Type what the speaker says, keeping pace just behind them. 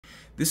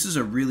This is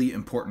a really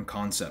important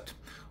concept.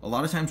 A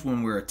lot of times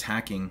when we're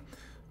attacking,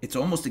 it's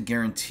almost a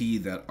guarantee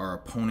that our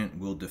opponent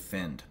will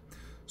defend.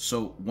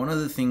 So one of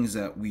the things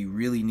that we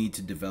really need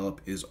to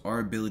develop is our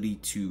ability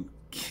to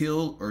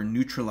kill or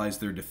neutralize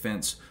their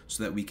defense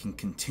so that we can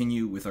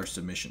continue with our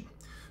submission.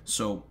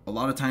 So a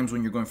lot of times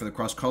when you're going for the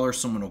cross collar,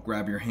 someone will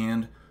grab your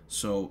hand.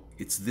 So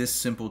it's this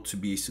simple to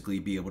basically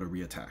be able to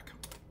re-attack.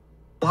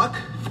 Block.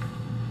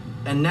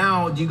 And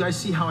now, do you guys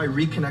see how I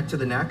reconnect to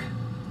the neck?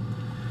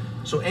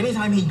 So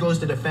anytime he goes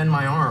to defend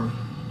my arm,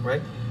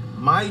 right,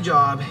 my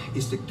job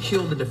is to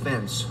kill the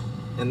defense,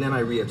 and then I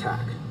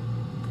re-attack.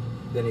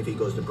 Then if he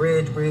goes to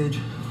bridge.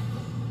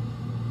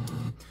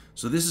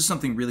 So this is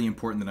something really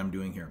important that I'm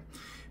doing here.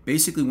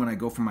 Basically, when I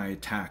go for my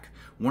attack,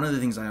 one of the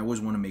things I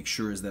always want to make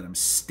sure is that I'm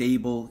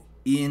stable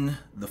in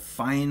the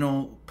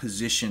final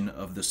position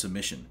of the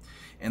submission.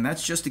 And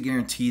that's just to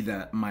guarantee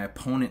that my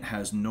opponent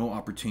has no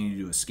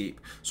opportunity to escape.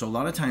 So a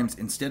lot of times,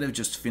 instead of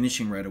just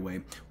finishing right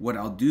away, what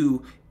I'll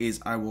do is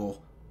I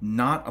will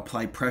not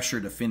apply pressure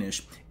to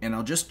finish, and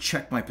I'll just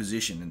check my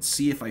position and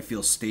see if I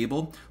feel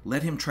stable,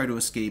 let him try to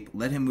escape,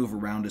 let him move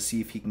around to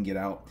see if he can get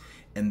out.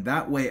 And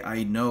that way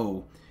I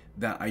know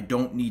that I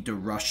don't need to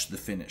rush the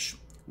finish.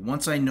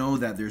 Once I know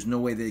that there's no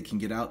way they can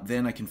get out,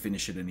 then I can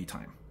finish at any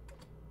time.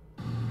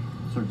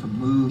 Start to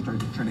move, try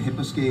to hip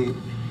escape.